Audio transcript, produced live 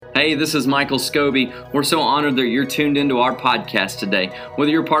Hey, this is Michael Scobie. We're so honored that you're tuned into our podcast today. Whether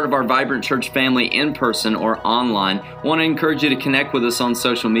you're part of our Vibrant Church family in person or online, I want to encourage you to connect with us on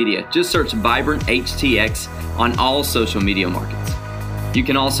social media. Just search Vibrant HTX on all social media markets. You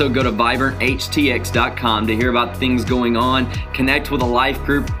can also go to vibranthtx.com to hear about things going on, connect with a life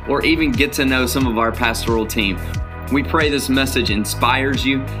group, or even get to know some of our pastoral team. We pray this message inspires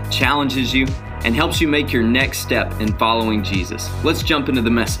you, challenges you, and helps you make your next step in following Jesus. Let's jump into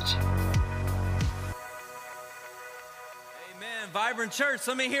the message. Amen. Vibrant Church,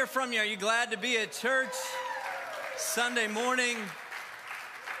 let me hear from you. Are you glad to be at church Sunday morning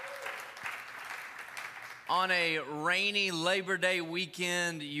on a rainy Labor Day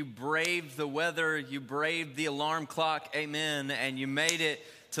weekend? You braved the weather, you braved the alarm clock, amen, and you made it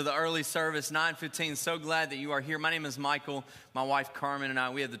to the early service, 9:15. So glad that you are here. My name is Michael. My wife Carmen and I,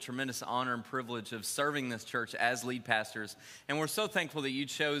 we have the tremendous honor and privilege of serving this church as lead pastors. And we're so thankful that you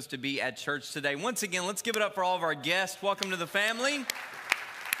chose to be at church today. Once again, let's give it up for all of our guests. Welcome to the family.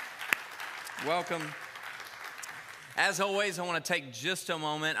 Welcome. As always, I want to take just a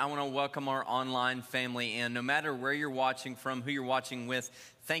moment. I want to welcome our online family in. No matter where you're watching from, who you're watching with,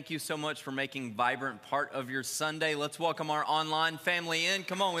 thank you so much for making Vibrant part of your Sunday. Let's welcome our online family in.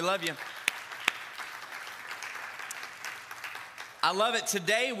 Come on, we love you. I love it.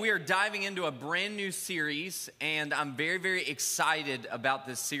 Today, we are diving into a brand new series, and I'm very, very excited about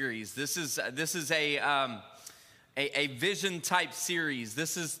this series. This is a vision type series.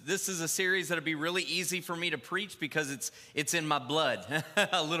 This is a series that'll be really easy for me to preach because it's in my blood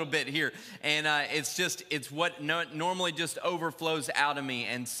a little bit here, and it's what normally just overflows out of me.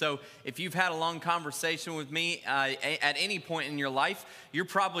 And so if you've had a long conversation with me at any point in your life, you're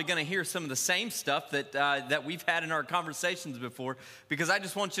probably going to hear some of the same stuff that we've had in our conversations before, because I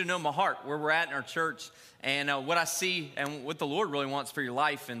just want you to know my heart, where we're at in our church, and what I see and what the Lord really wants for your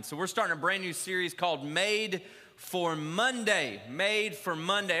life. And so we're starting a brand new series called Made for Monday. Made for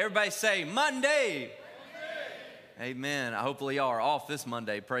Monday. Everybody say Monday. Amen. Hopefully y'all are off this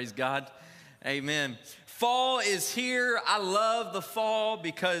Monday. Praise God. Amen. Fall is here. I love the fall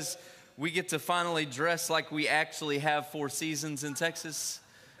because we get to finally dress like we actually have 4 seasons in Texas.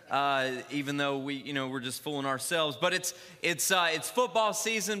 Even though we're just fooling ourselves. But it's football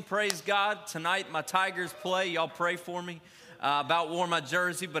season. Praise God. Tonight my Tigers play. Y'all pray for me. About wore my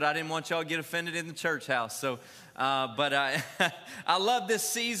jersey, but I didn't want y'all to get offended in the church house. So, I love this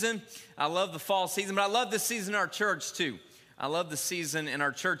season. I love the fall season, but I love this season in our church too. I love the season in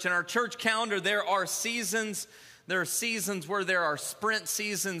our church. In our church calendar, there are seasons. There are seasons where there are sprint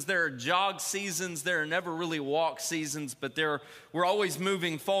seasons, there are jog seasons, there are never really walk seasons, but we're always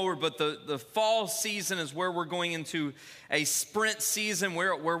moving forward. But the fall season is where we're going into a sprint season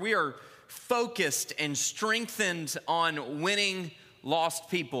where we are focused and strengthened on winning lost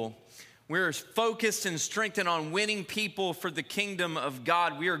people. We're focused and strengthened on winning people for the kingdom of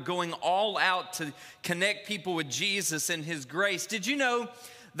God. We are going all out to connect people with Jesus and His grace. Did you know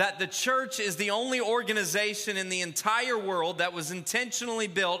that the church is the only organization in the entire world that was intentionally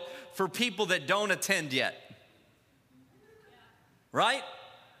built for people that don't attend yet? Right?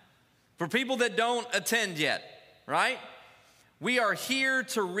 For people that don't attend yet, right? We are here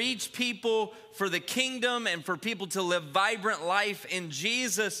to reach people for the kingdom and for people to live vibrant life in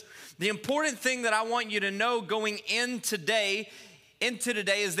Jesus. The important thing that I want you to know going into today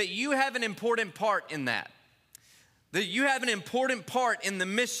is that you have an important part in that. That you have an important part in the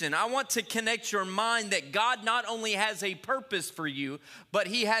mission. I want to connect your mind that God not only has a purpose for you, but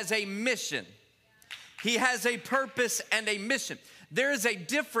He has a mission. He has a purpose and a mission. There is a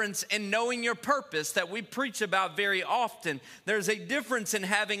difference in knowing your purpose that we preach about very often. There's a difference in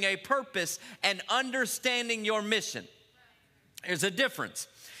having a purpose and understanding your mission. There's a difference.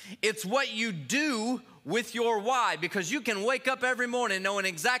 It's what you do with your why, because you can wake up every morning knowing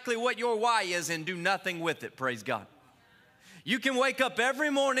exactly what your why is and do nothing with it. Praise God. You can wake up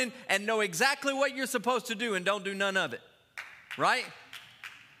every morning and know exactly what you're supposed to do and don't do none of it. Right?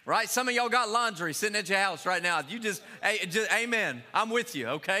 Right? Some of y'all got laundry sitting at your house right now. You just amen. I'm with you,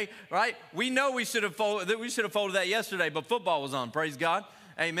 okay? Right? We know we should have folded that yesterday, but football was on. Praise God.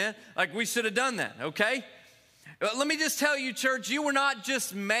 Amen. Like we should have done that, okay? Let me just tell you, church, you were not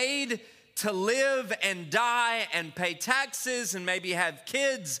just made to live and die and pay taxes and maybe have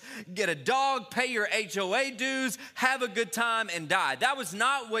kids, get a dog, pay your HOA dues, have a good time and die. That was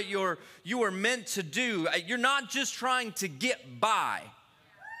not what you were meant to do. You're not just trying to get by.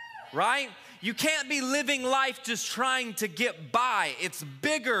 Right? You can't be living life just trying to get by. It's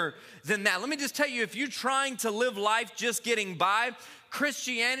bigger than that. Let me just tell you, if you're trying to live life just getting by,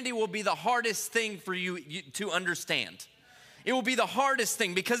 Christianity will be the hardest thing for you to understand. It will be the hardest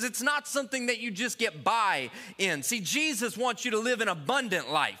thing because it's not something that you just get by in. See, Jesus wants you to live an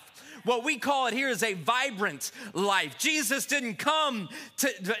abundant life. What we call it here is a vibrant life. Jesus didn't come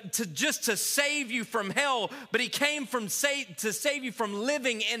to just to save you from hell, but he came to save you from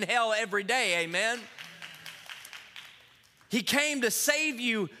living in hell every day, amen? He came to save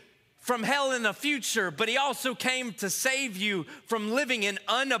you from hell in the future, but he also came to save you from living an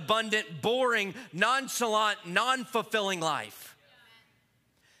unabundant, boring, nonchalant, non-fulfilling life.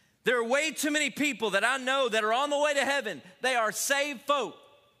 There are way too many people that I know that are on the way to heaven. They are saved folk.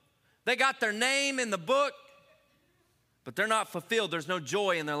 They got their name in the book, but they're not fulfilled. There's no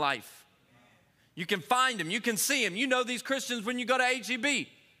joy in their life. You can find them. You can see them. You know these Christians when you go to HEB.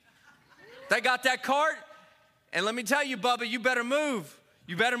 They got that cart, and let me tell you, Bubba, you better move.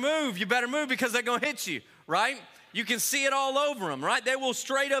 You better move. You better move because they're going to hit you, right? You can see it all over them, right? They will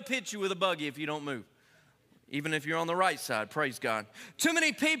straight up hit you with a buggy if you don't move, even if you're on the right side. Praise God. Too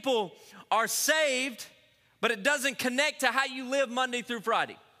many people are saved, but it doesn't connect to how you live Monday through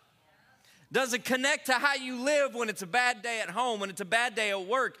Friday. Doesn't connect to how you live when it's a bad day at home, when it's a bad day at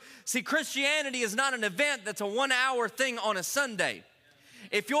work. See, Christianity is not an event that's a 1 hour thing on a Sunday.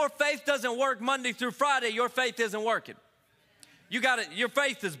 If your faith doesn't work Monday through Friday, your faith isn't working. Your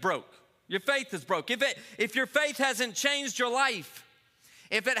faith is broke. Your faith is broke. If your faith hasn't changed your life,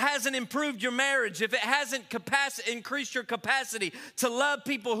 if it hasn't improved your marriage, if it hasn't increased your capacity to love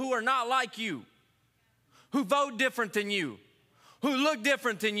people who are not like you, who vote different than you, who look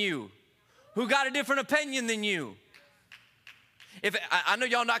different than you, who got a different opinion than you. I know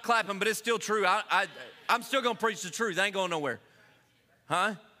y'all not clapping, but it's still true. I'm still going to preach the truth. I ain't going nowhere.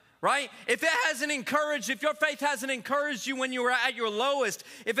 Huh? Right? If your faith hasn't encouraged you when you were at your lowest,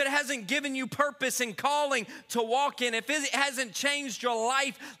 if it hasn't given you purpose and calling to walk in, if it hasn't changed your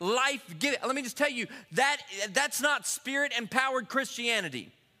life, let me just tell you, that's not spirit-empowered Christianity.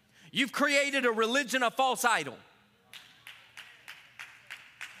 You've created a religion, a false idol.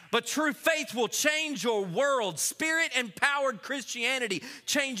 But true faith will change your world. Spirit-empowered Christianity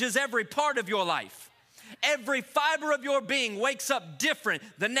changes every part of your life. Every fiber of your being wakes up different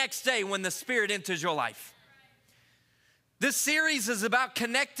the next day when the Spirit enters your life. This series is about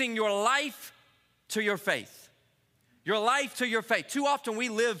connecting your life to your faith. Your life to your faith. Too often we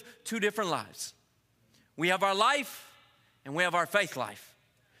live two different lives. We have our life and we have our faith life.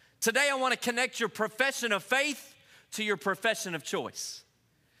 Today I want to connect your profession of faith to your profession of choice.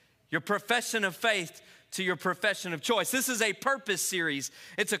 Your profession of faith to your profession of choice. This is a purpose series.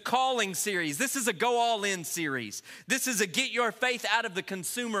 It's a calling series. This is a go all in series. This is a get your faith out of the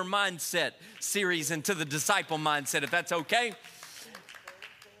consumer mindset series into the disciple mindset, if that's okay.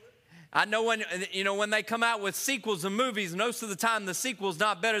 I know when they come out with sequels of movies, most of the time the sequel's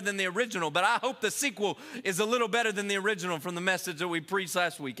not better than the original, but I hope the sequel is a little better than the original from the message that we preached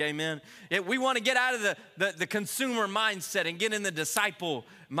last week, amen? We want to get out of the consumer mindset and get in the disciple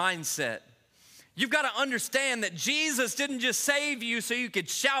mindset. You've got to understand that Jesus didn't just save you so you could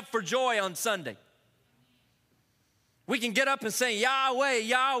shout for joy on Sunday. We can get up and say, Yahweh,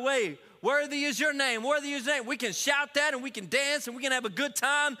 Yahweh, worthy is your name, worthy is your name. We can shout that and we can dance and we can have a good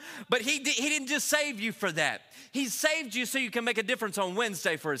time, but he didn't just save you for that. He saved you so you can make a difference on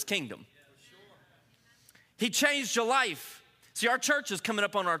Wednesday for his kingdom. He changed your life. See, our church is coming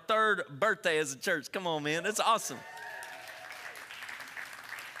up on our 3rd birthday as a church. Come on, man, that's awesome.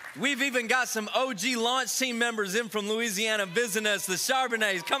 We've even got some OG launch team members in from Louisiana visiting us, the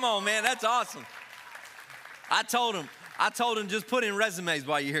Charbonnets. Come on, man, that's awesome. I told them just put in resumes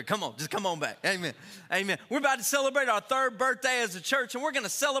while you're here. Come on, just come on back. Amen. Amen. We're about to celebrate our 3rd birthday as a church, and we're going to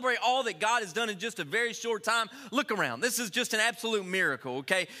celebrate all that God has done in just a very short time. Look around. This is just an absolute miracle,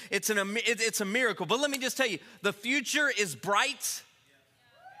 okay? It's a miracle. But let me just tell you, the future is bright.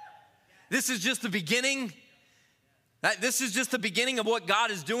 This is just the beginning. This is just the beginning of what God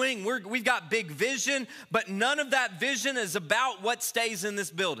is doing. We've got big vision, but none of that vision is about what stays in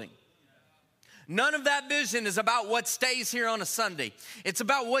this building. None of that vision is about what stays here on a Sunday. It's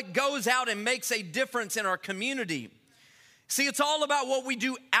about what goes out and makes a difference in our community. See, it's all about what we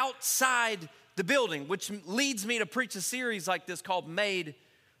do outside the building, which leads me to preach a series like this called Made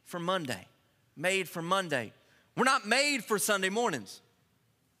for Monday. Made for Monday. We're not made for Sunday mornings.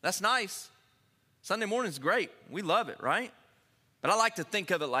 That's nice. Sunday morning's great. We love it, right? But I like to think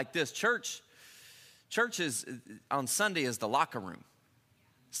of it like this. Church is on Sunday is the locker room.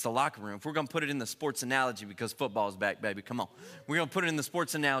 It's the locker room. If we're going to put it in the sports analogy, because football's back, baby, come on. We're going to put it in the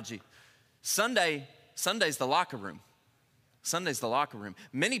sports analogy. Sunday's the locker room. Sunday's the locker room.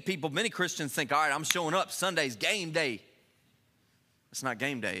 Many Christians think, all right, I'm showing up. Sunday's game day. It's not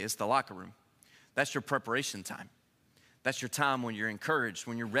game day. It's the locker room. That's your preparation time. That's your time when you're encouraged,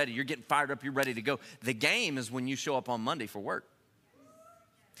 when you're ready, you're getting fired up, you're ready to go. The game is when you show up on Monday for work.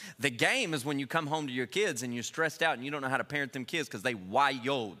 The game is when you come home to your kids and you're stressed out and you don't know how to parent them kids because they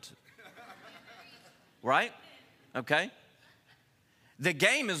wild. Right? Okay? The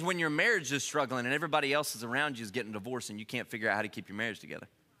game is when your marriage is struggling and everybody else is around you is getting divorced and you can't figure out how to keep your marriage together.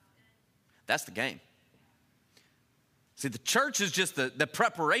 That's the game. See, the church is just the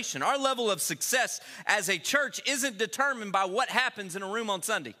preparation. Our level of success as a church isn't determined by what happens in a room on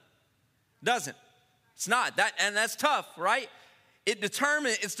Sunday. Doesn't. It's not. And that's tough, right?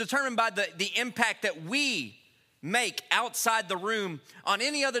 It's determined by the impact that we make outside the room on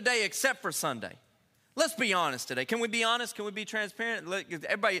any other day except for Sunday. Let's be honest today. Can we be honest? Can we be transparent?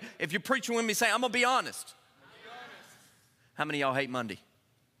 Everybody, if you're preaching with me, say, I'm going to be honest. How many of y'all hate Monday?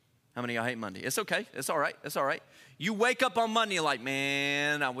 How many of y'all hate Monday? It's okay. It's all right. It's all right. You wake up on Monday, you're like,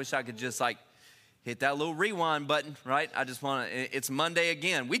 man, I wish I could just hit that little rewind button, right? I just want to, it's Monday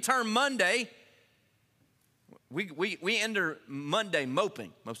again. We turn Monday, we enter Monday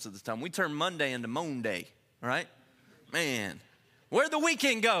moping most of the time. We turn Monday into moan day, right? Man, where'd the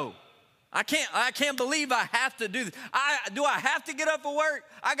weekend go? I can't believe I have to do this. Do I have to get up for work?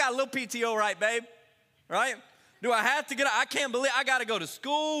 I got a little PTO, right, babe? Right? Do I have to get up? I can't believe I got to go to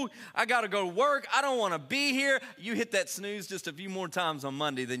school. I got to go to work. I don't want to be here. You hit that snooze just a few more times on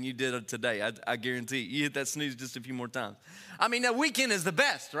Monday than you did today. I guarantee you hit that snooze just a few more times. I mean, the weekend is the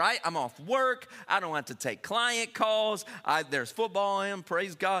best, right? I'm off work. I don't have to take client calls. There's football in,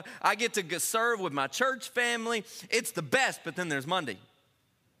 praise God. I get to serve with my church family. It's the best, but then there's Monday.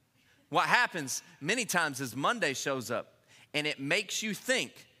 What happens many times is Monday shows up and it makes you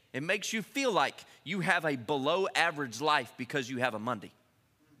think, it makes you feel like you have a below average life because you have a Monday.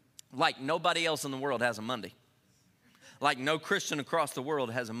 Like nobody else in the world has a Monday. Like no Christian across the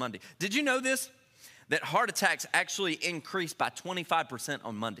world has a Monday. Did you know this? That heart attacks actually increase by 25%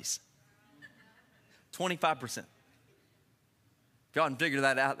 on Mondays. 25%. If y'all can figure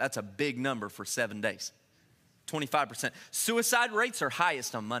that out, that's a big number for 7 days. 25%. Suicide rates are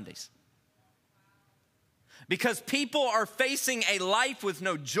highest on Mondays. Because people are facing a life with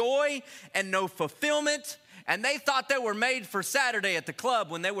no joy and no fulfillment, and they thought they were made for Saturday at the club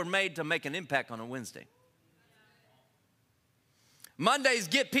when they were made to make an impact on a Wednesday. Mondays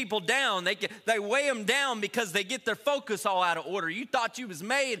get people down. They weigh them down because they get their focus all out of order. You thought you was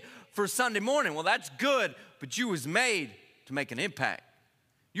made for Sunday morning. Well, that's good, but you was made to make an impact.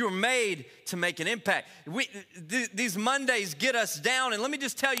 You were made to make an impact. These Mondays get us down, and let me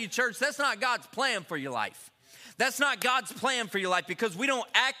just tell you, church, that's not God's plan for your life. That's not God's plan for your life because we don't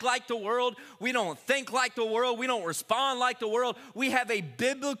act like the world. We don't think like the world. We don't respond like the world. We have a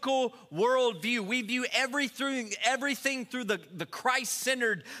biblical worldview. We view everything through the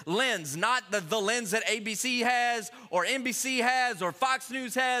Christ-centered lens, not the lens that ABC has or NBC has or Fox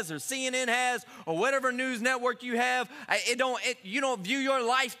News has or CNN has or whatever news network you have. You don't view your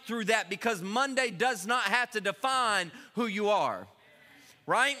life through that because Monday does not have to define who you are,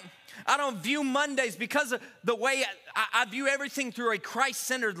 right? I don't view Mondays because of the way I view everything through a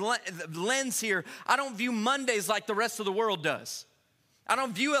Christ-centered lens here. I don't view Mondays like the rest of the world does. I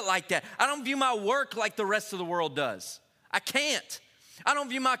don't view it like that. I don't view my work like the rest of the world does. I can't. I don't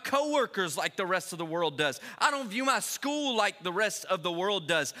view my coworkers like the rest of the world does. I don't view my school like the rest of the world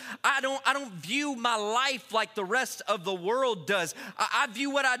does. I don't view my life like the rest of the world does. I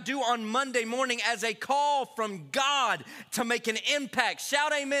view what I do on Monday morning as a call from God to make an impact.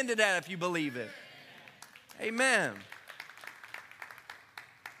 Shout amen to that if you believe it. Amen.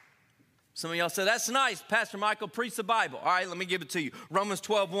 Some of y'all said, that's nice, Pastor Michael, preach the Bible. All right, let me give it to you. Romans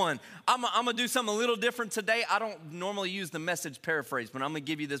 12:1. I'm going to do something a little different today. I don't normally use the Message paraphrase, but I'm going to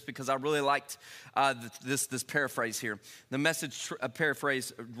give you this because I really liked this paraphrase here. The Message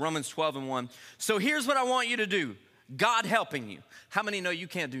paraphrase, Romans 12:1. So here's what I want you to do. God helping you. How many know you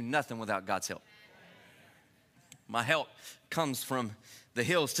can't do nothing without God's help? My help comes from the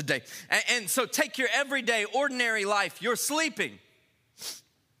hills today. And so take your everyday, ordinary life. You're sleeping.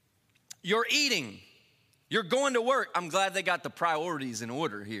 You're eating. You're going to work. I'm glad they got the priorities in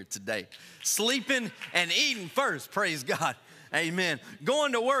order here today. Sleeping and eating first. Praise God. Amen.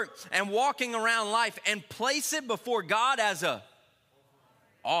 Going to work and walking around life and place it before God as a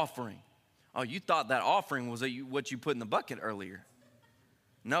offering. Oh, you thought that offering was what you put in the bucket earlier.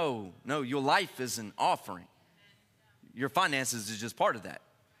 No, your life is an offering. Your finances is just part of that,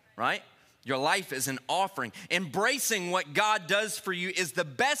 right? Your life is an offering. Embracing what God does for you is the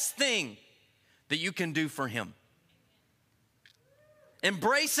best thing that you can do for him.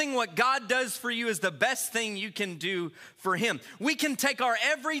 Embracing what God does for you is the best thing you can do for him. We can take our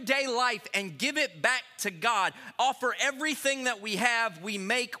everyday life and give it back to God. Offer everything that we have, we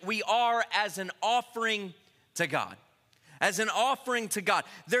make, we are as an offering to God. As an offering to God.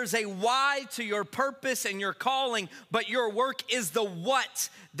 There's a why to your purpose and your calling, but your work is the what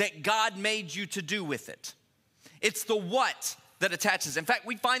that God made you to do with it. It's the what that attaches. In fact,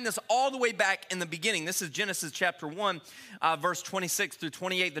 we find this all the way back in the beginning. This is Genesis chapter 1, verse 26 through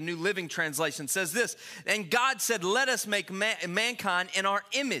 28. The New Living Translation says this, and God said, let us make mankind in our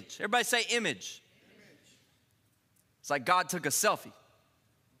image. Everybody say image. It's like God took a selfie,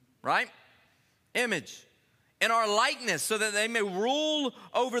 right? Image. In our likeness, so that they may rule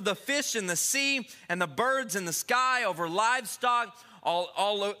over the fish in the sea and the birds in the sky, over livestock,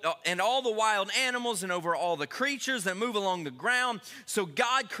 and all the wild animals, and over all the creatures that move along the ground. So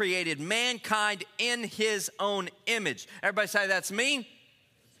God created mankind in his own image. Everybody say, that's me.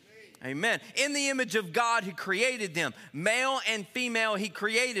 Amen. In the image of God, he created them. Male and female, he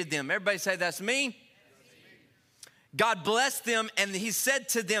created them. Everybody say, that's me. God blessed them, and he said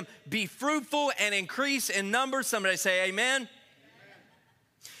to them, be fruitful and increase in number. Somebody say amen.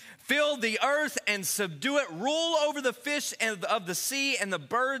 Fill the earth and subdue it. Rule over the fish of the sea and the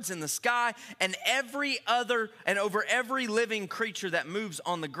birds in the sky and over every living creature that moves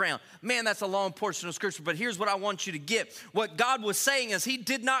on the ground. Man, that's a long portion of scripture, but here's what I want you to get. What God was saying is he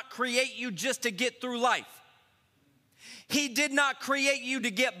did not create you just to get through life. He did not create you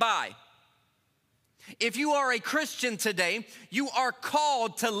to get by. If you are a Christian today, you are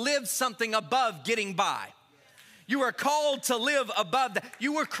called to live something above getting by. You are called to live above that.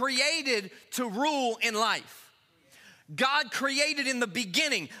 You were created to rule in life. God created in the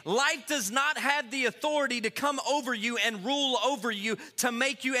beginning. Life does not have the authority to come over you and rule over you, to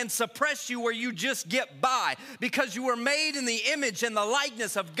make you and suppress you where you just get by. Because you were made in the image and the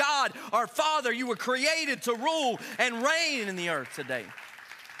likeness of God, our Father. You were created to rule and reign in the earth today.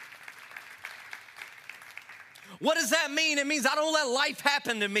 What does that mean? It means I don't let life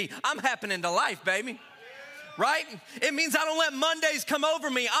happen to me. I'm happening to life, baby. Right? It means I don't let Mondays come over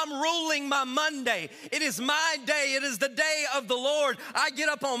me. I'm ruling my Monday. It is my day. It is the day of the Lord. I get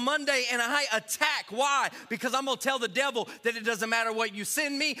up on Monday and I attack. Why? Because I'm going to tell the devil that it doesn't matter what you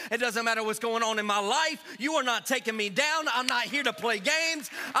send me. It doesn't matter what's going on in my life. You are not taking me down. I'm not here to play games.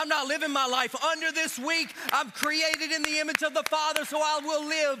 I'm not living my life under this week. I'm created in the image of the Father, so I will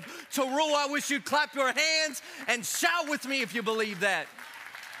live to rule. I wish you'd clap your hands and shout with me if you believe that.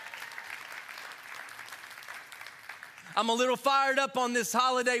 I'm a little fired up on this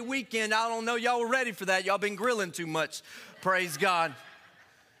holiday weekend. I don't know y'all were ready for that. Y'all been grilling too much. Praise God.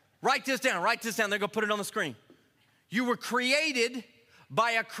 Write this down. Write this down. They're going to put it on the screen. You were created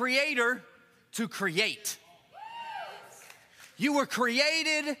by a creator to create. You were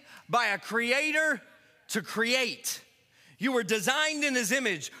created by a creator to create. You were designed in his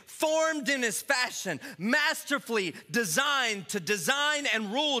image, formed in his fashion, masterfully designed to design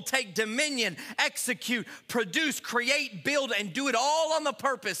and rule, take dominion, execute, produce, create, build, and do it all on the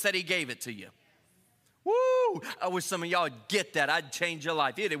purpose that he gave it to you. Woo! I wish some of y'all would get that. I'd change your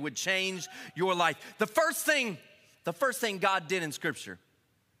life. It would change your life. The first thing God did in Scripture,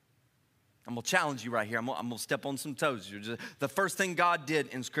 I'm going to challenge you right here. I'm going to step on some toes. The first thing God did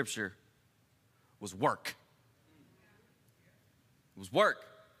in Scripture was work. It was work.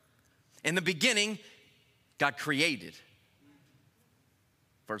 In the beginning, God created.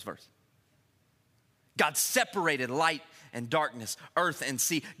 First verse. God separated light and darkness, earth and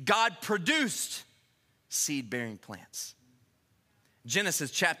sea. God produced seed-bearing plants.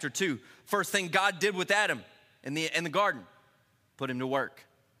 Genesis chapter 2, first thing God did with Adam in the garden, put him to work.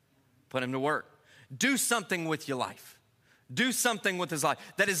 Put him to work. Do something with your life. Do something with his life.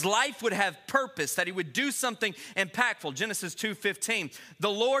 That his life would have purpose, that he would do something impactful. Genesis 2:15. The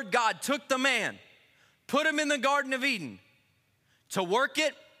Lord God took the man, put him in the Garden of Eden to work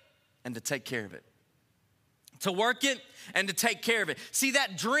it and to take care of it. To work it and to take care of it. See,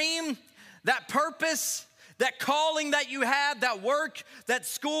 that dream, that purpose, that calling that you have, that work, that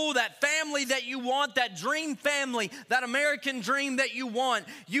school, that family that you want, that dream family, that American dream that you want,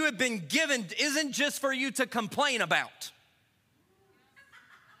 you have been given, isn't just for you to complain about.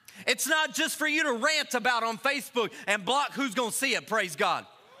 It's not just for you to rant about on Facebook and block who's going to see it, praise God.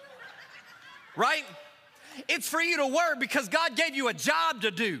 Right? It's for you to work because God gave you a job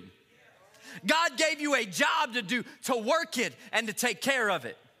to do. God gave you a job to do, to work it and to take care of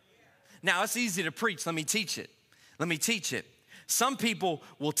it. Now, it's easy to preach. Let me teach it. Let me teach it. Some people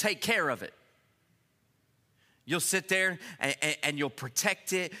will take care of it. You'll sit there and you'll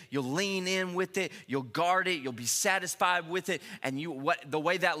protect it. You'll lean in with it. You'll guard it. You'll be satisfied with it. And the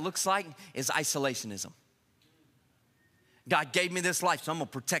way that looks like is isolationism. God gave me this life, so I'm going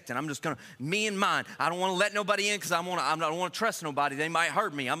to protect it. I'm just going to, me and mine. I don't want to let nobody in because I don't want to trust nobody. They might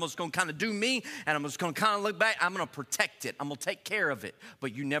hurt me. I'm just going to kind of do me, and I'm just going to kind of look back. I'm going to protect it. I'm going to take care of it,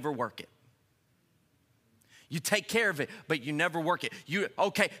 but you never work it. You take care of it, but you never work it.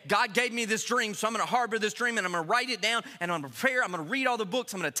 Okay, God gave me this dream, so I'm going to harbor this dream, and I'm going to write it down, and I'm going to prepare. I'm going to read all the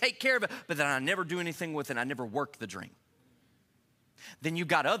books. I'm going to take care of it, but then I never do anything with it. I never work the dream. Then you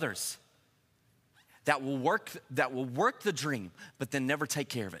got others that will work the dream, but then never take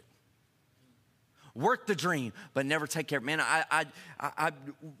care of it. Work the dream, but never take care of it. Man,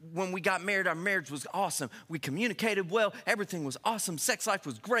 when we got married, our marriage was awesome. We communicated well. Everything was awesome. Sex life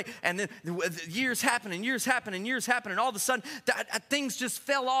was great. And then years happened, and all of a sudden, things just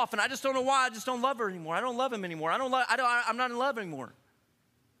fell off. And I just don't know why. I just don't love her anymore. I don't love him anymore. I'm not in love anymore.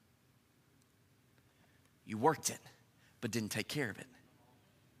 You worked it, but didn't take care of it.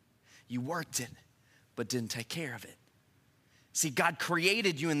 You worked it, but didn't take care of it. See, God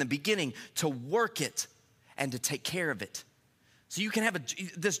created you in the beginning to work it and to take care of it. So you can have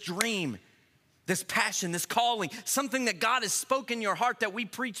this dream, this passion, this calling, something that God has spoken in your heart that we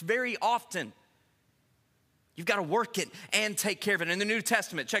preach very often. You've got to work it and take care of it. In the New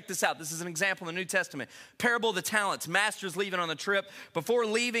Testament, check this out. This is an example in the New Testament. Parable of the talents. Master's leaving on the trip. Before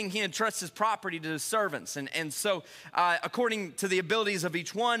leaving, he entrusts his property to his servants. And so according to the abilities of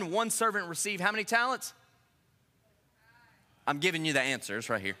each one servant received how many talents? I'm giving you the answer.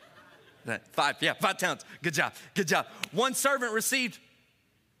 It's right here. 5 talents. Good job. One servant received.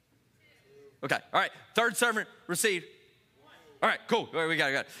 Okay, all right. Third servant received. All right, cool. All right, we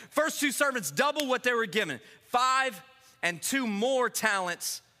got it. First 2 servants double what they were given. 5 and 2 more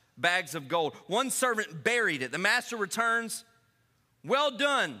talents, bags of gold. One servant buried it. The master returns. Well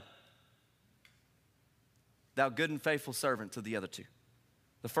done, thou good and faithful servant, to the other 2.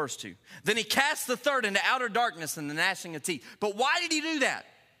 The first 2. Then he cast the third into outer darkness and the gnashing of teeth. But why did he do that?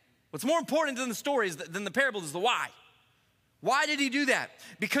 What's more important than the story than the parable is the why. Why did he do that?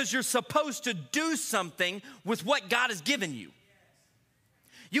 Because you're supposed to do something with what God has given you.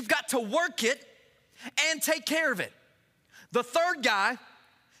 You've got to work it and take care of it. The third guy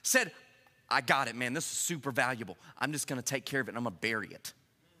said, I got it, man. This is super valuable. I'm just going to take care of it and I'm going to bury it.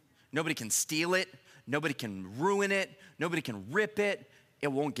 Nobody can steal it. Nobody can ruin it. Nobody can rip it.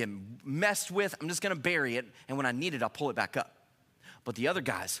 It won't get messed with. I'm just going to bury it, and when I need it, I'll pull it back up. But the other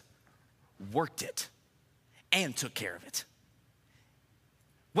guys worked it and took care of it.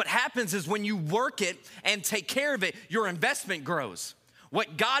 What happens is when you work it and take care of it, your investment grows.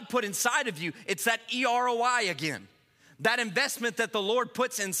 What God put inside of you, it's that EROI again. That investment that the Lord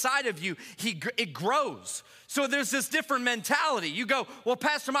puts inside of you, it grows. So there's this different mentality. You go, well,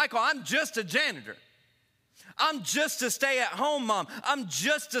 Pastor Michael, I'm just a janitor. I'm just a stay-at-home mom. I'm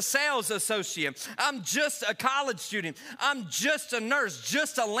just a sales associate. I'm just a college student. I'm just a nurse,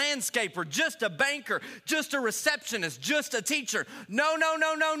 just a landscaper, just a banker, just a receptionist, just a teacher. No.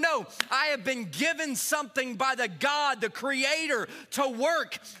 I have been given something by the God, the Creator, to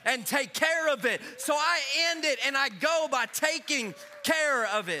work and take care of it. So I end it and I go by taking care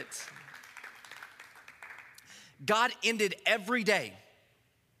of it. God ended every day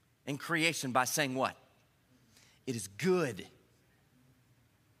in creation by saying what? It is good.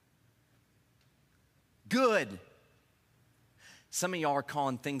 Good. Some of y'all are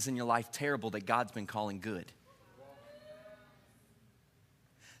calling things in your life terrible that God's been calling good.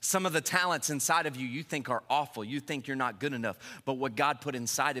 Some of the talents inside of you, you think are awful. You think you're not good enough. But what God put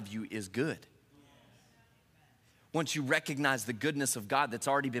inside of you is good. Once you recognize the goodness of God that's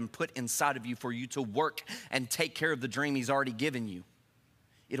already been put inside of you for you to work and take care of the dream He's already given you,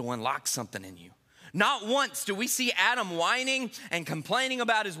 it'll unlock something in you. Not once do we see Adam whining and complaining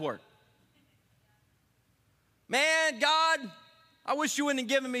about his work. Man, God, I wish you wouldn't have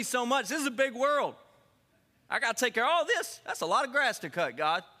given me so much. This is a big world. I got to take care of all this. That's a lot of grass to cut,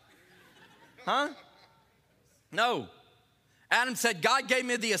 God. Huh? No. Adam said, God gave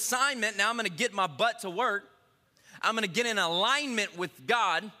me the assignment. Now I'm going to get my butt to work. I'm going to get in alignment with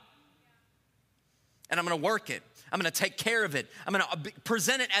God, and I'm going to work it. I'm going to take care of it. I'm going to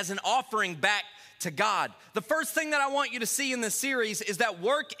present it as an offering back to God. The first thing that I want you to see in this series is that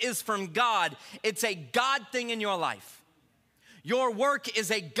work is from God. It's a God thing in your life. Your work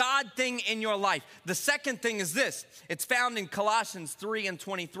is a God thing in your life. The second thing is this. It's found in Colossians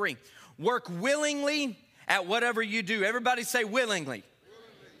 3:23. Work willingly at whatever you do. Everybody say willingly.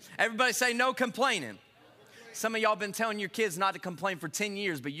 Everybody say no complaining. Some of y'all been telling your kids not to complain for 10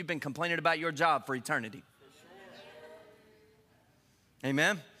 years, but you've been complaining about your job for eternity.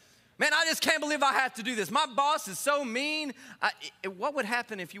 Amen. Man, I just can't believe I have to do this. My boss is so mean. What would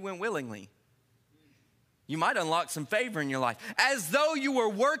happen if you went willingly? You might unlock some favor in your life. As though you were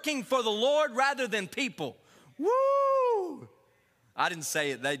working for the Lord rather than people. Woo! I didn't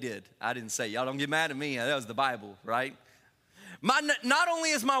say it, they did. I didn't say it. Y'all don't get mad at me. That was the Bible, right? Not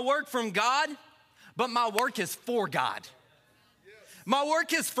only is my work from God, but my work is for God. My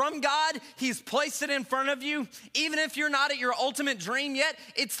work is from God. He's placed it in front of you. Even if you're not at your ultimate dream yet,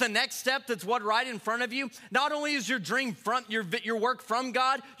 it's the next step that's right in front of you. Not only is your dream your work from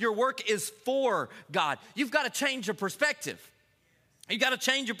God, your work is for God. You've got to change your perspective. You've got to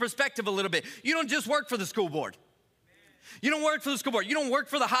change your perspective a little bit. You don't just work for the school board. You don't work for the school board. You don't work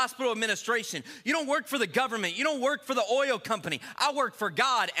for the hospital administration. You don't work for the government. You don't work for the oil company. I work for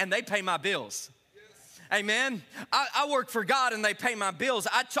God and they pay my bills. Amen. I work for God and they pay my bills.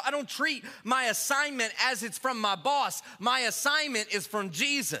 I don't treat my assignment as it's from my boss. My assignment is from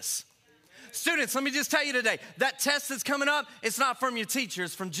Jesus. Students, let me just tell you today, that test that's coming up, it's not from your teacher,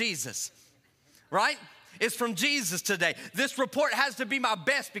 it's from Jesus. Right? It's from Jesus today. This report has to be my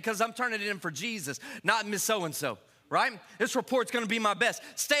best because I'm turning it in for Jesus, not Miss So-and-so. Right? This report's gonna be my best.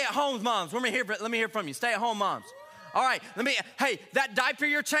 Stay at home moms. Let me hear from you. Stay at home moms. All right, hey, that diaper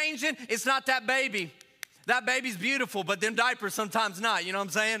you're changing, it's not that baby. That baby's beautiful, but them diapers sometimes not. You know what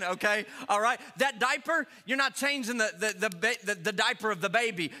I'm saying? Okay, all right. That diaper, you're not changing the diaper of the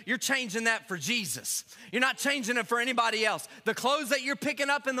baby. You're changing that for Jesus. You're not changing it for anybody else. The clothes that you're picking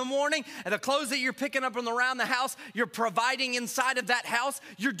up in the morning and the clothes that you're picking up around the house, you're providing inside of that house.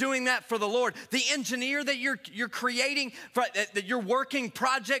 You're doing that for the Lord. The engineer that you're creating, that your working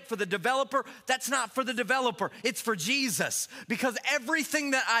project for the developer, that's not for the developer. It's for Jesus. Because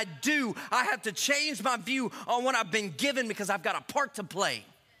everything that I do, I have to change my view on what I've been given because I've got a part to play.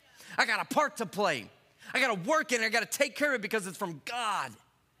 I got a part to play. I got to work in it. I got to take care of it because it's from God.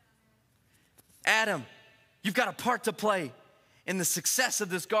 Adam, you've got a part to play in the success of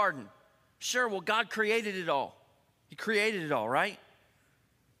this garden. Sure, well, God created it all. He created it all, right?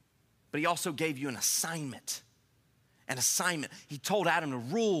 But he also gave you an assignment. An assignment. He told Adam to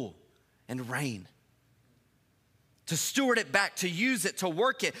rule and reign. To steward it back, to use it, to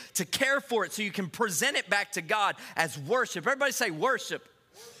work it, to care for it so you can present it back to God as worship. Everybody say worship.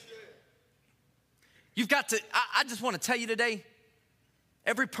 You've got to, I just want to tell you today,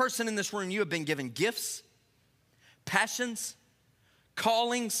 every person in this room, you have been given gifts, passions,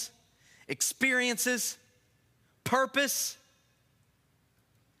 callings, experiences, purpose.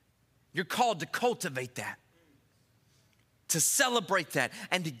 You're called to cultivate that, to celebrate that,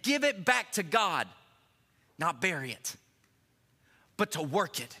 and to give it back to God. Not bury it, but to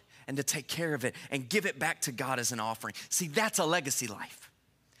work it and to take care of it and give it back to God as an offering. See, that's a legacy life.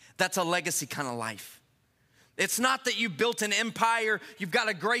 That's a legacy kind of life. It's not that you built an empire, you've got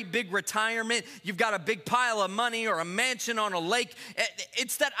a great big retirement, you've got a big pile of money or a mansion on a lake.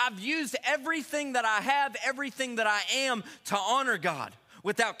 It's that I've used everything that I have, everything that I am to honor God.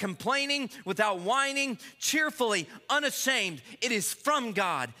 Without complaining, without whining, cheerfully, unashamed. It is from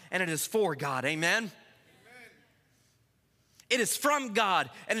God and it is for God. Amen. It is from God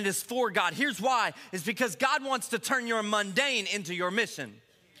and it is for God. Here's why. It's because God wants to turn your mundane into your mission.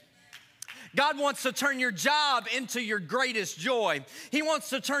 God wants to turn your job into your greatest joy. He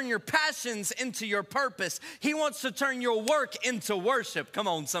wants to turn your passions into your purpose. He wants to turn your work into worship. Come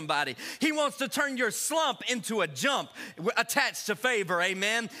on, somebody. He wants to turn your slump into a jump attached to favor.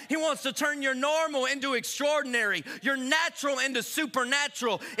 Amen. He wants to turn your normal into extraordinary, your natural into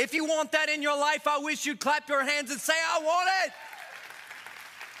supernatural. If you want that in your life, I wish you'd clap your hands and say, I want it.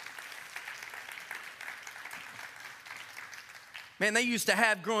 Man,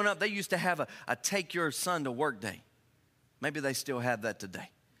 growing up, they used to have a take your son to work day. Maybe they still have that today.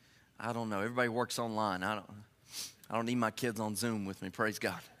 I don't know. Everybody works online. I don't need my kids on Zoom with me. Praise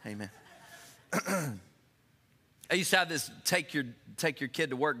God. Amen. I used to have this take your kid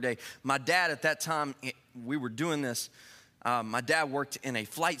to work day. My dad at that time, we were doing this. My dad worked in a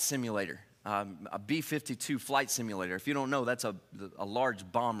flight simulator, a B-52 flight simulator. If you don't know, that's a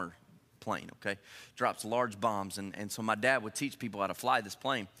large bomber plane, okay? Drops large bombs. And so my dad would teach people how to fly this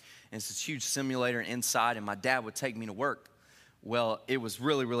plane. And it's this huge simulator inside, and my dad would take me to work. Well, it was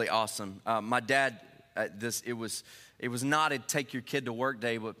really, really awesome. My dad, it was not a take your kid to work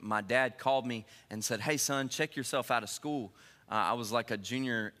day, but my dad called me and said, hey, son, check yourself out of school. I was like a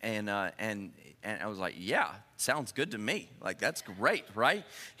junior, and I was like, yeah, sounds good to me. Like, that's great, right?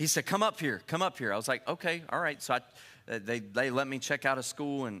 He said, come up here. I was like, okay, all right. So they let me check out of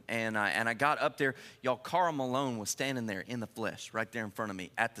school, and I got up there. Y'all, Karl Malone was standing there in the flesh right there in front of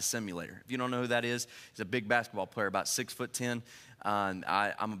me at the simulator. If you don't know who that is, he's a big basketball player, about 6'10".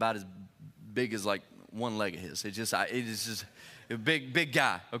 I'm about as big as like one leg of his. It is just a big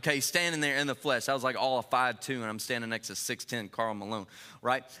guy, okay, standing there in the flesh. I was like all of 5'2", and I'm standing next to 6'10" Karl Malone,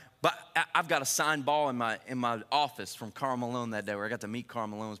 right? But I've got a signed ball in my office from Karl Malone that day where I got to meet Karl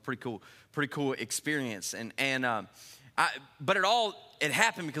Malone. It was pretty cool experience. But it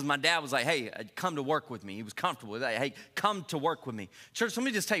happened because my dad was like, hey, come to work with me. He was comfortable with that. Hey, come to work with me. Church, let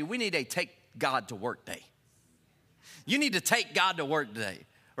me just tell you, we need a take God to work day. You need to take God to work day,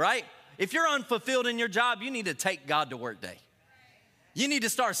 right? If you're unfulfilled in your job, you need to take God to work day. You need to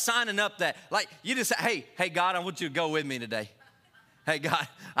start signing up that, like, you just say, hey, God, I want you to go with me today. Hey, God,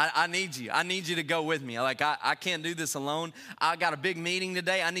 I need you. I need you to go with me. Like, I can't do this alone. I got a big meeting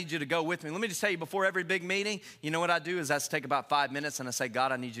today. I need you to go with me. Let me just tell you, before every big meeting, you know what I do is I take about 5 minutes and I say,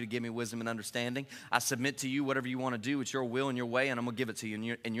 God, I need you to give me wisdom and understanding. I submit to you whatever you want to do. It's your will and your way, and I'm going to give it to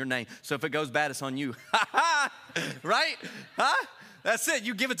you in your name. So if it goes bad, it's on you. Right? Huh? That's it.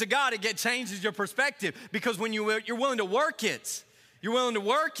 You give it to God, it changes your perspective, because when you're willing to work it, you're willing to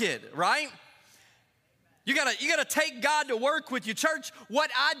work it, right? You gotta take God to work with you. Church,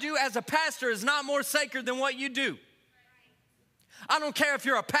 what I do as a pastor is not more sacred than what you do. I don't care if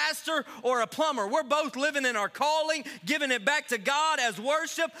you're a pastor or a plumber. We're both living in our calling, giving it back to God as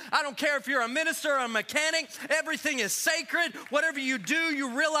worship. I don't care if you're a minister or a mechanic. Everything is sacred. Whatever you do,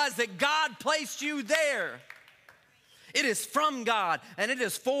 you realize that God placed you there. It is from God, and it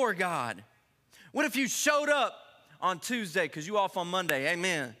is for God. What if you showed up on Tuesday, because you off on Monday?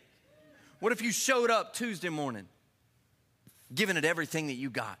 Amen. What if you showed up Tuesday morning, giving it everything that you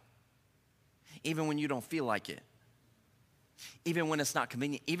got, even when you don't feel like it, even when it's not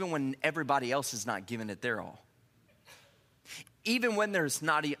convenient, even when everybody else is not giving it their all, even when there's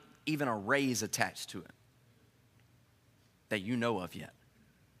not even a raise attached to it that you know of yet?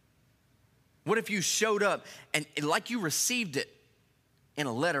 What if you showed up and like you received it in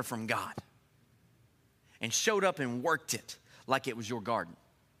a letter from God, and showed up and worked it like it was your garden,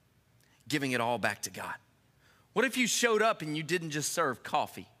 giving it all back to God? What if you showed up and you didn't just serve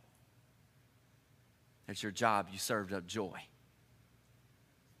coffee? That's your job. You served up joy.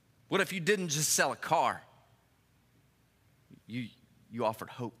 What if you didn't just sell a car? You offered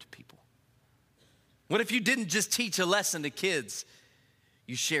hope to people. What if you didn't just teach a lesson to kids?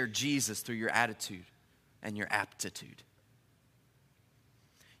 You shared Jesus through your attitude and your aptitude.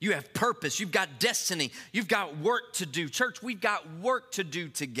 You have purpose. You've got destiny. You've got work to do. Church, we've got work to do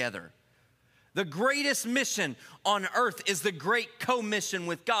together. The greatest mission on earth is the great commission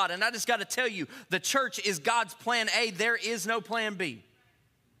with God. And I just got to tell you, the church is God's plan A. There is no plan B.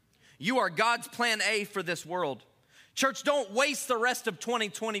 You are God's plan A for this world. Church, don't waste the rest of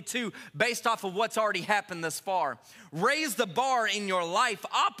 2022 based off of what's already happened thus far. Raise the bar in your life.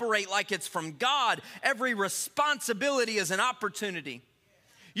 Operate like it's from God. Every responsibility is an opportunity.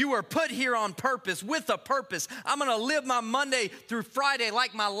 You were put here on purpose, with a purpose. I'm going to live my Monday through Friday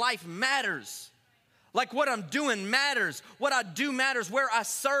like my life matters. Like what I'm doing matters. What I do matters. Where I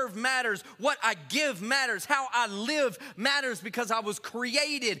serve matters. What I give matters. How I live matters, because I was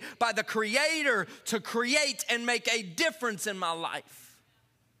created by the Creator to create and make a difference in my life.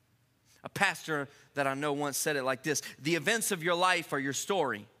 A pastor that I know once said it like this: the events of your life are your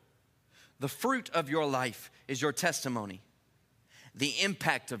story. The fruit of your life is your testimony. The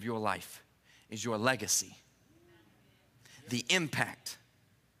impact of your life is your legacy. The impact.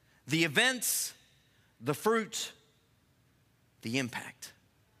 The events, the fruit, the impact.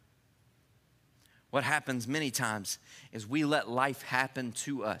 What happens many times is we let life happen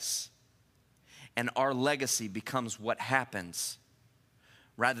to us, and our legacy becomes what happens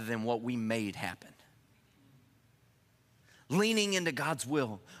rather than what we made happen. Leaning into God's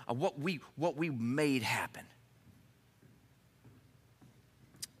will of what we made happen.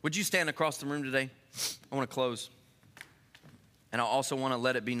 Would you stand across the room today? I want to close. And I also want to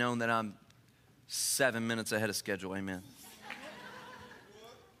let it be known that I'm 7 minutes ahead of schedule. Amen.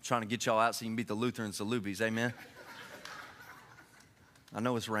 Trying to get y'all out so you can beat the Lutherans, the Lubies. Amen. I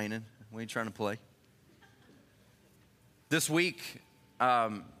know it's raining. We ain't trying to play. This week, I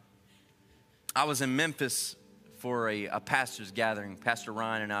was in Memphis for a pastor's gathering. Pastor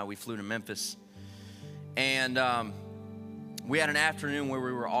Ryan and I, we flew to Memphis. And we had an afternoon where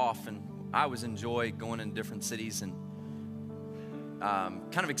we were off, and I was enjoying going in different cities and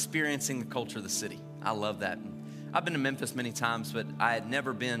kind of experiencing the culture of the city. I love that. And I've been to Memphis many times, but I had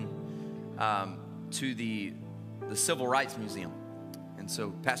never been to the Civil Rights Museum. And so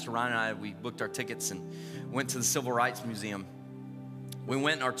Pastor Ryan and I, we booked our tickets and went to the Civil Rights Museum. We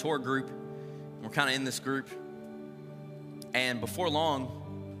went in our tour group. We're kind of in this group. And before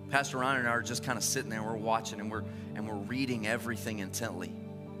long, Pastor Ryan and I are just kind of sitting there, we're watching, and we're reading everything intently,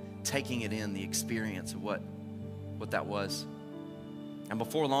 taking it in, the experience of what that was. And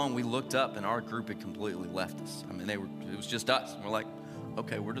before long, we looked up and our group had completely left us. I mean, it was just us. And we're like,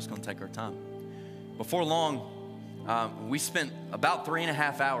 okay, we're just gonna take our time. Before long, we spent about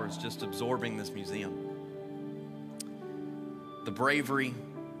 3.5 hours just absorbing this museum. The bravery,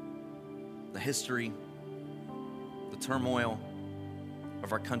 the history, the turmoil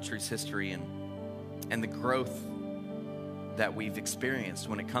of our country's history, and the growth that we've experienced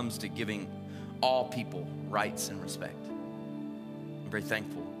when it comes to giving all people rights and respect. I'm very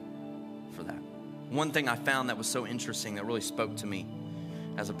thankful for that. One thing I found that was so interesting that really spoke to me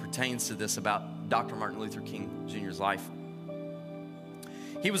as it pertains to this about Dr. Martin Luther King Jr.'s life.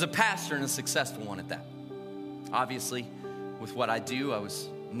 He was a pastor and a successful one at that. Obviously, with what I do, I was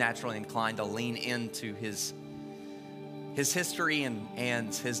naturally inclined to lean into his history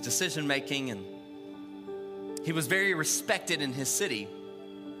and his decision making, and he was very respected in his city,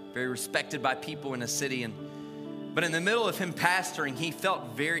 very respected by people in his city, but in the middle of him pastoring, he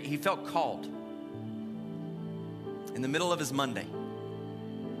felt called. In the middle of his Monday,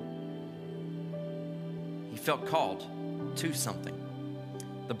 he felt called to something.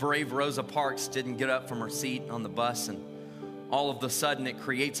 The brave Rosa Parks didn't get up from her seat on the bus, and all of a sudden it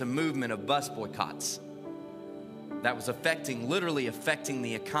creates a movement of bus boycotts that was literally affecting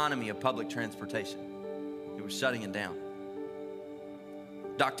the economy of public transportation. It was shutting it down.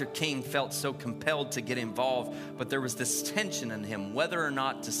 Dr. King felt so compelled to get involved, but there was this tension in him whether or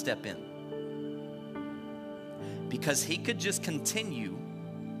not to step in. Because he could just continue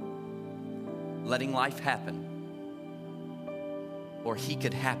letting life happen, or he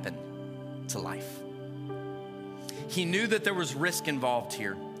could happen to life. He knew that there was risk involved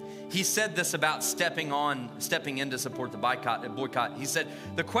here. He said this about stepping in to support the boycott. He said,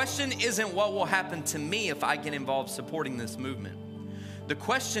 the question isn't what will happen to me if I get involved supporting this movement. The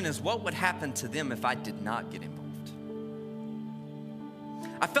question is what would happen to them if I did not get involved.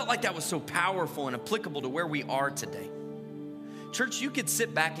 I felt like that was so powerful and applicable to where we are today. Church, you could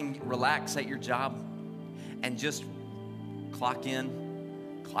sit back and relax at your job and just clock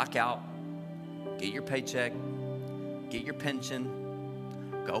in, clock out, get your paycheck, get your pension,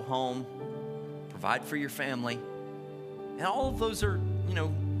 go home, provide for your family. And all of those are,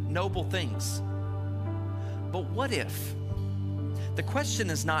 noble things. But what if? The question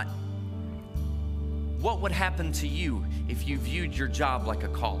is not, what would happen to you if you viewed your job like a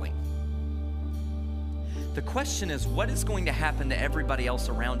calling? The question is, what is going to happen to everybody else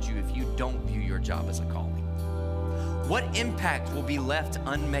around you if you don't view your job as a calling? What impact will be left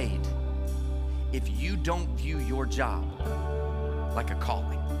unmade if you don't view your job like a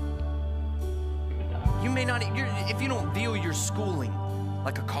calling? You may not, if you don't view your schooling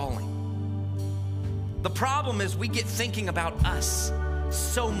like a calling. The problem is we get thinking about us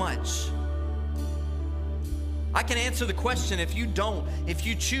so much. I can answer the question if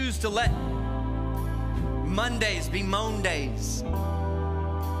you choose to let Mondays be moan days,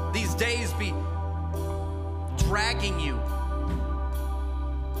 these days be dragging you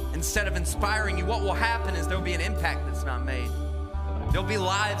instead of inspiring you, what will happen is there will be an impact that's not made. There'll be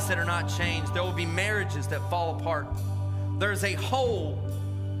lives that are not changed. There will be marriages that fall apart. There's a hole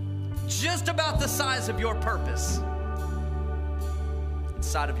just about the size of your purpose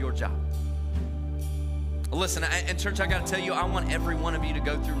inside of your job. Listen, and church, I got to tell you, I want every one of you to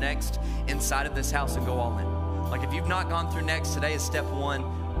go through Next inside of this house and go all in. Like if you've not gone through Next, today is step one,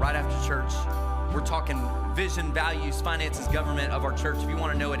 right after church. We're talking vision, values, finances, government of our church. If you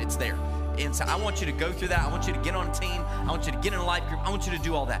want to know it, it's there. And so I want you to go through that. I want you to get on a team. I want you to get in a life group. I want you to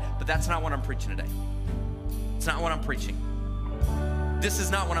do all that. But that's not what I'm preaching today. It's not what I'm preaching. This is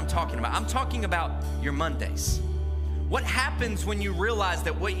not what I'm talking about. I'm talking about your Mondays. What happens when you realize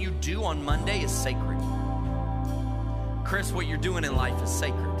that what you do on Monday is sacred? Chris, what you're doing in life is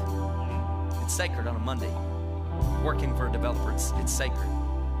sacred. It's sacred on a Monday. Working for a developer, it's sacred.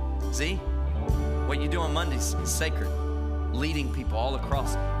 See? What you do on Mondays is sacred. Leading people all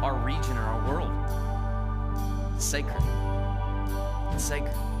across our region and our world. It's sacred. It's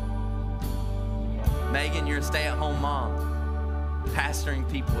sacred. Megan, you're a stay-at-home mom. Pastoring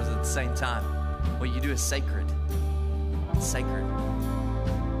people is at the same time. What you do is sacred. It's sacred.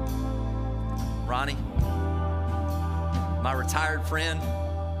 Ronnie, my retired friend,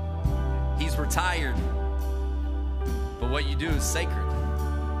 he's retired. But what you do is sacred,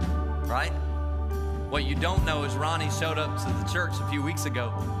 right? What you don't know is Ronnie showed up to the church a few weeks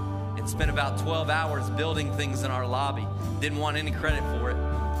ago and spent about 12 hours building things in our lobby. Didn't want any credit for it.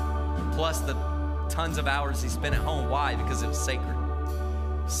 Plus the tons of hours he spent at home. Why? Because it was sacred.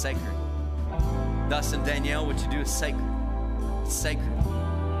 Sacred. Dustin, Danielle, what you do is sacred. It's sacred.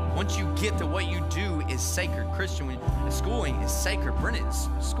 Once you get that what you do is sacred, Christian, schooling is sacred. Brennan,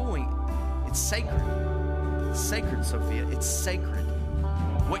 schooling, it's sacred. It's sacred, Sophia. It's sacred.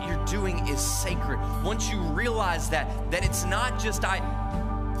 What you're doing is sacred. Once you realize that it's not just I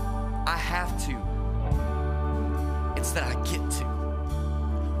have to. It's that I get to.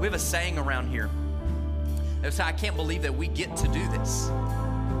 We have a saying around here. They say, I can't believe that we get to do this.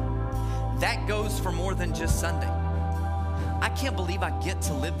 That goes for more than just Sunday. I can't believe I get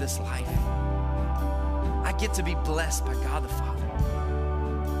to live this life. I get to be blessed by God the Father.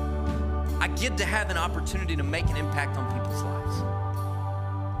 I get to have an opportunity to make an impact on people's lives.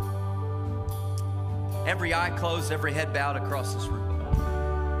 Every eye closed, every head bowed across this room.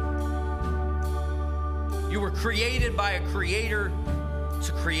 You were created by a creator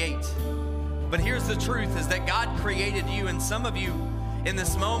to create. But here's the truth, is that God created you, and some of you in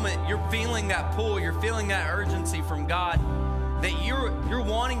this moment, you're feeling that pull, you're feeling that urgency from God, that you're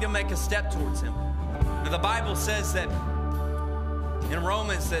wanting to make a step towards Him. Now, the Bible says that in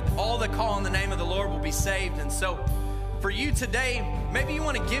Romans that all that call on the name of the Lord will be saved. And so for you today, maybe you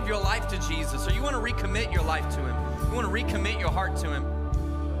want to give your life to Jesus, or you want to recommit your life to Him. You want to recommit your heart to Him.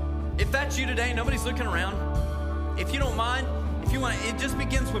 If that's you today, nobody's looking around. If you don't mind, if you want to, it just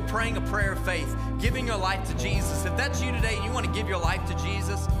begins with praying a prayer of faith, giving your life to Jesus. If that's you today, you want to give your life to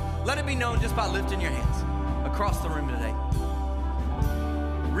Jesus, let it be known just by lifting your hands across the room today.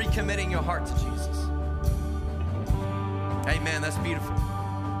 Recommitting your heart to Jesus. Amen. That's beautiful.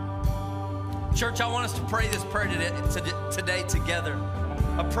 Church, I want us to pray this prayer today together.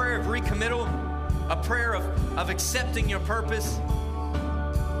 A prayer of recommittal, a prayer of accepting your purpose.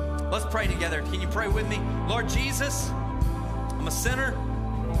 Let's pray together. Can you pray with me? Lord Jesus, I'm a sinner.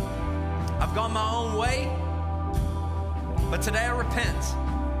 I've gone my own way. But today I repent.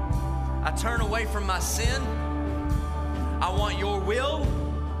 I turn away from my sin. I want your will.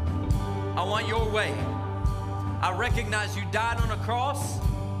 I want your way. I recognize you died on a cross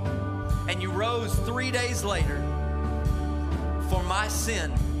and you rose 3 days later for my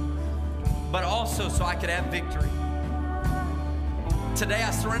sin, but also so I could have victory. Today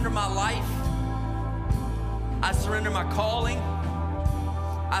I surrender my life. I surrender my calling.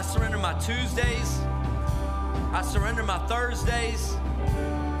 I surrender my Tuesdays. I surrender my Thursdays.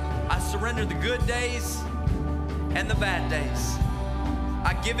 I surrender the good days and the bad days.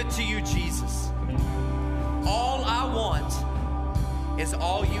 I give it to you, Jesus. All I want is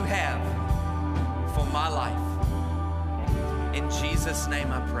all you have for my life. In Jesus'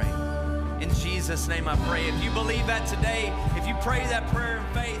 name I pray. In Jesus' name I pray. If you believe that today, if you pray that prayer in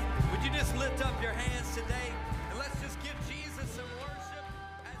faith, would you just lift up your hand?